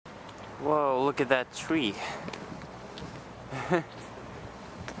Whoa, look at that tree.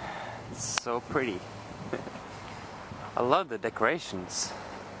 It's so pretty. I love the decorations.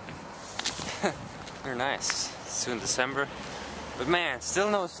 They're nice. It's soon December. But man, still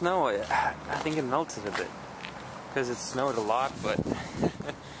no snow. I think it melted a bit. Because it snowed a lot, but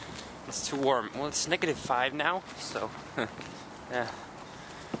it's too warm. Well, it's -5 now, so yeah.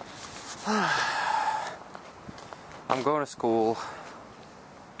 I'm going to school.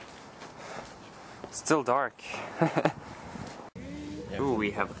 It's still dark. Ooh,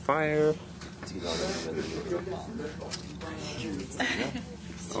 we have a fire.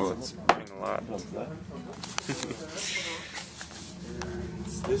 Oh, it's burning a lot.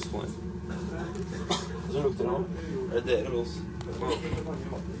 It's this one.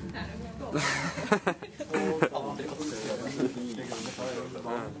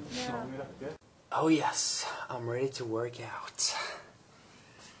 Oh yes, I'm ready to work out.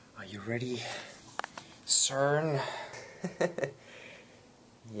 Are you ready, CERN?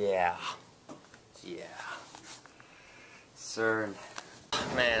 Yeah. CERN.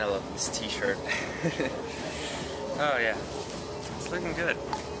 Man, I love this t-shirt. Oh yeah, it's looking good.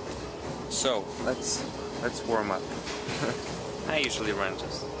 So let's warm up. I usually run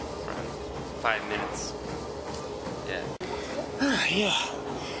just around 5 minutes. Yeah.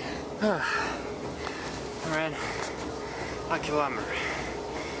 Yeah. I ran a kilometer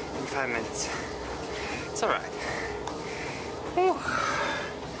in 5 minutes. It's alright.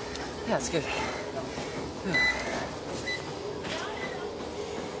 Yeah, it's good.